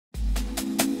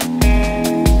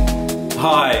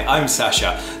Hi, I'm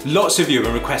Sacha. Lots of you have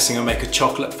been requesting I make a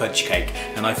chocolate fudge cake,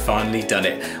 and I've finally done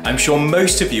it. I'm sure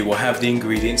most of you will have the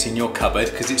ingredients in your cupboard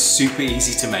because it's super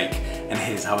easy to make, and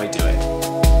here's how I do it.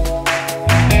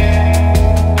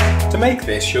 To make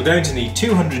this, you're going to need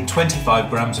 225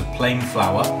 grams of plain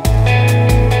flour,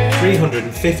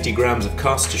 350 grams of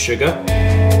caster sugar,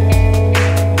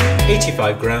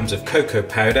 85 grams of cocoa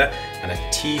powder, and a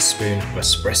teaspoon of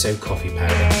espresso coffee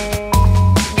powder.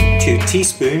 2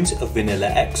 teaspoons of vanilla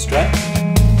extract,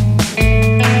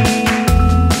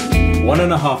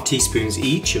 1.5 teaspoons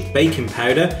each of baking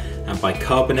powder and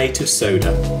bicarbonate of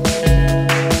soda,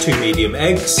 2 medium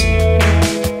eggs,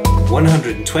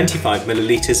 125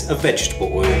 millilitres of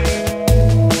vegetable oil,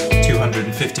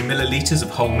 250 millilitres of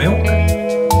whole milk,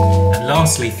 and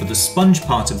lastly, for the sponge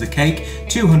part of the cake,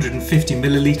 250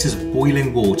 millilitres of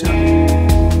boiling water.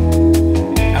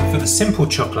 For the simple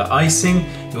chocolate icing,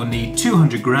 you'll need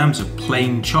 200 grams of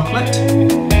plain chocolate,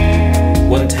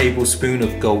 1 tablespoon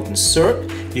of golden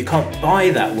syrup. If you can't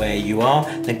buy that where you are,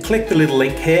 then click the little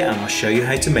link here and I'll show you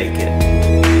how to make it.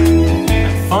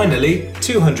 And finally,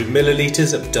 200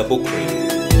 millilitres of double cream.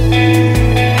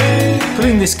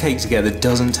 Putting this cake together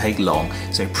doesn't take long,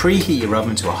 so preheat your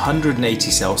oven to 180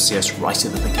 Celsius right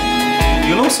at the beginning.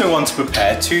 You'll also want to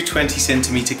prepare 2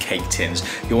 20cm cake tins.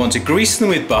 You'll want to grease them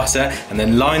with butter and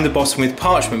then line the bottom with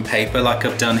parchment paper like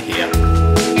I've done here.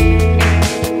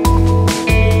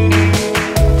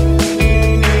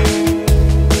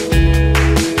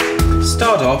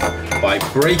 Start off by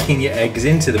breaking your eggs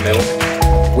into the milk,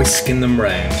 whisking them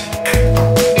round.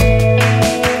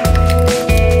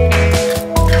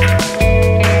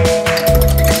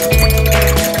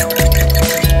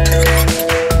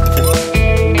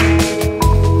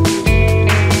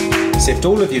 Sift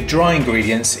all of your dry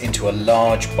ingredients into a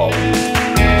large bowl.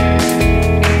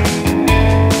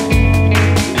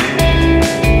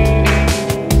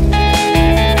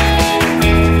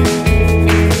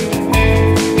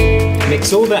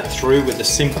 Mix all that through with a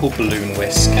simple balloon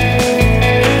whisk.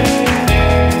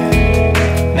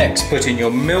 Next, put in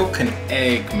your milk and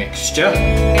egg mixture,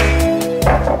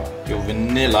 your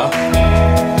vanilla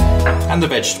and the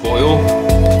vegetable oil,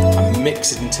 and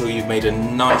mix it until you've made a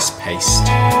nice paste.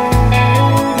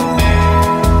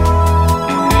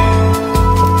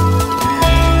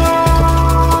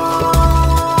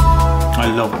 I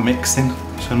love mixing,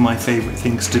 it's one of my favourite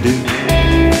things to do.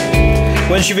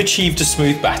 Once you've achieved a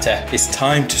smooth batter, it's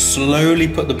time to slowly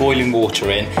put the boiling water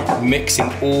in,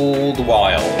 mixing all the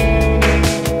while.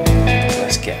 So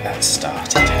let's get that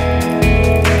started.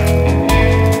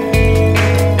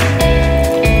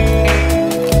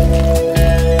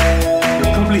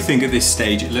 You'll probably think at this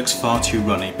stage it looks far too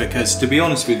runny because, to be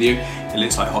honest with you, it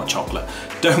looks like hot chocolate.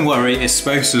 Don't worry, it's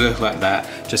supposed to look like that.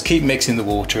 Just keep mixing the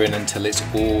water in until it's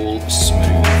all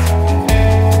smooth.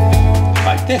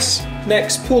 Like this.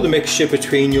 Next, pour the mixture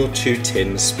between your 2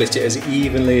 tins. Split it as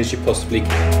evenly as you possibly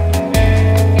can.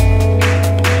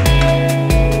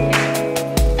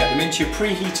 Get them into your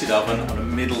preheated oven on a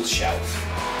middle shelf.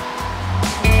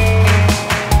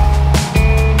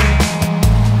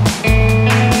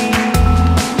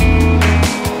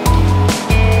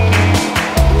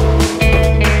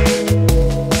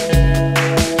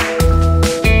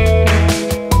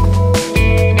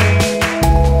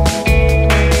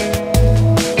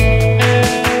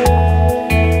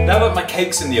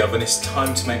 Cakes in the oven, it's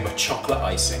time to make my chocolate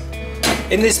icing.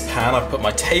 In this pan I've put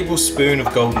my tablespoon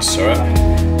of golden syrup.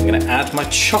 I'm going to add my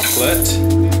chocolate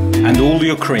and all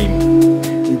your cream.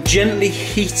 And gently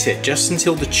heat it just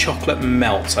until the chocolate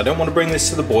melts. I don't want to bring this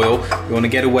to the boil. You want to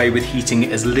get away with heating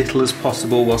it as little as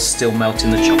possible while still melting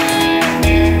the chocolate.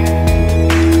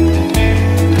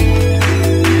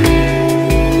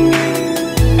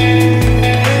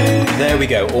 There we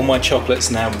go, all my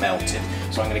chocolate's now melted.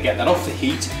 So I'm going to get that off the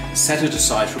heat and set it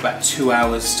aside for about 2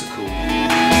 hours to cool.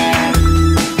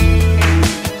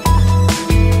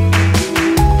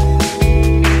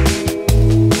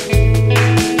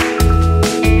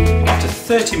 After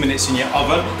 30 minutes in your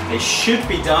oven, they should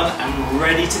be done and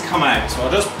ready to come out. So I'll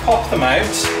just pop them out.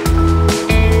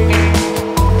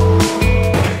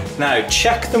 Now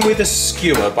check them with a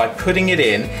skewer by putting it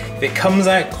in. If it comes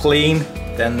out clean,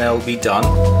 then they'll be done.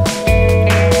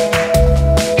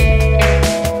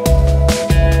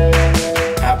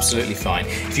 Absolutely fine.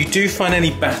 If you do find any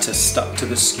batter stuck to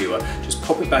the skewer, just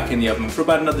pop it back in the oven for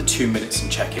about another 2 minutes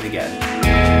and check it again.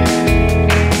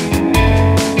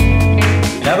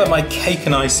 Now that my cake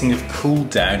and icing have cooled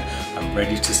down, I'm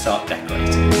ready to start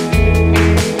decorating.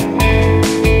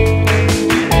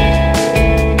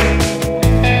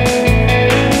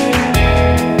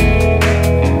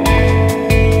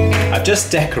 just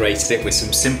decorated it with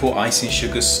some simple icing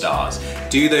sugar stars.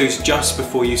 Do those just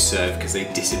before you serve because they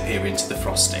disappear into the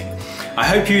frosting. I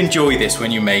hope you enjoy this when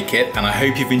you make it, and I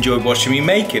hope you've enjoyed watching me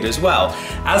make it as well.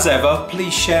 As ever,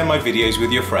 please share my videos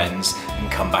with your friends and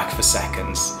come back for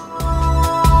seconds.